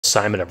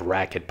Simon of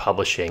Racket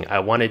Publishing. I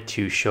wanted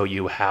to show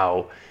you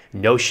how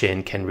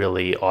Notion can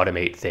really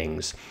automate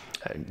things.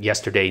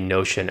 Yesterday,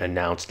 Notion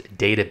announced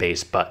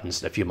database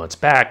buttons. A few months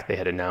back, they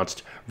had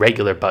announced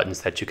regular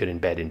buttons that you could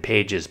embed in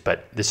Pages,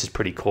 but this is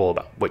pretty cool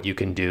about what you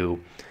can do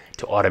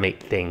to automate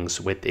things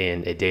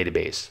within a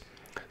database.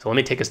 So let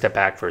me take a step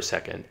back for a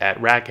second.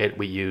 At Racket,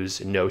 we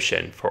use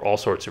Notion for all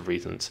sorts of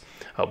reasons,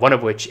 one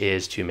of which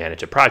is to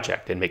manage a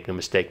project. And make no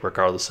mistake,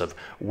 regardless of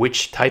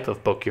which type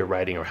of book you're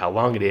writing or how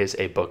long it is,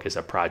 a book is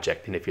a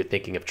project. And if you're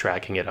thinking of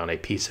tracking it on a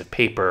piece of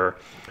paper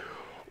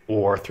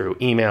or through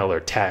email or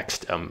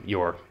text,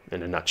 you're,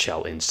 in a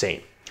nutshell,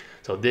 insane.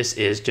 So this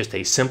is just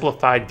a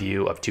simplified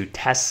view of two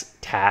test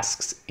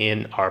tasks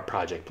in our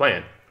project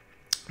plan.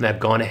 And I've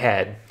gone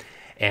ahead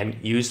and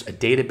used a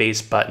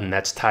database button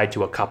that's tied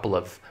to a couple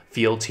of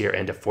fields here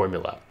and a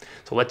formula.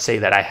 So let's say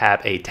that I have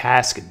a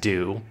task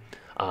due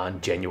on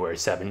January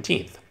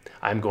 17th.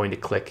 I'm going to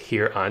click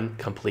here on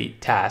complete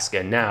task,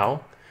 and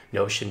now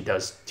Notion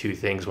does two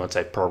things once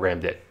I've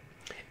programmed it.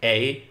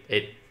 A,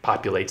 it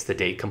populates the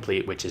date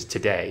complete, which is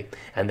today,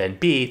 and then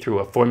B, through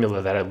a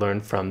formula that I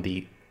learned from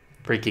the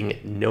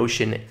freaking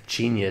Notion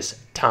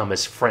genius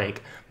Thomas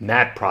Frank,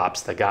 mad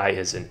props, the guy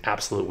is an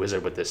absolute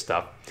wizard with this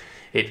stuff.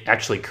 It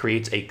actually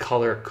creates a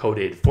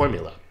color-coded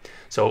formula.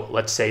 So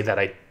let's say that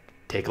I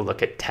take a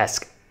look at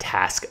task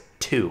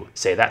 2,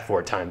 say that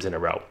 4 times in a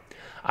row.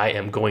 I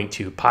am going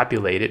to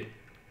populate it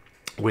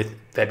with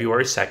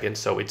February 2nd,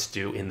 so it's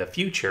due in the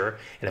future.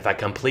 And if I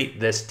complete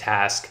this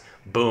task,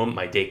 boom,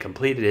 my date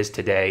completed is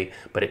today,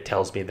 but it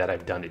tells me that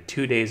I've done it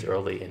 2 days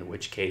early, in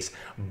which case,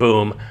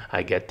 boom,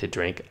 I get to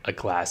drink a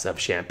glass of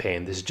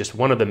champagne. This is just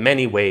one of the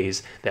many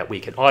ways that we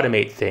can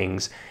automate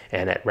things,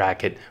 and at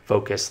Racket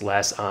focus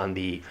less on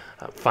the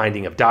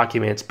finding of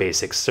documents,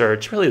 basic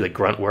search, really the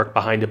grunt work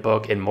behind a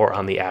book, and more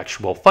on the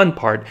actual fun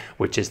part,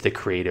 which is the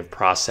creative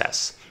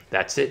process.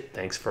 That's it.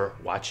 Thanks for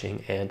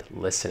watching and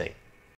listening.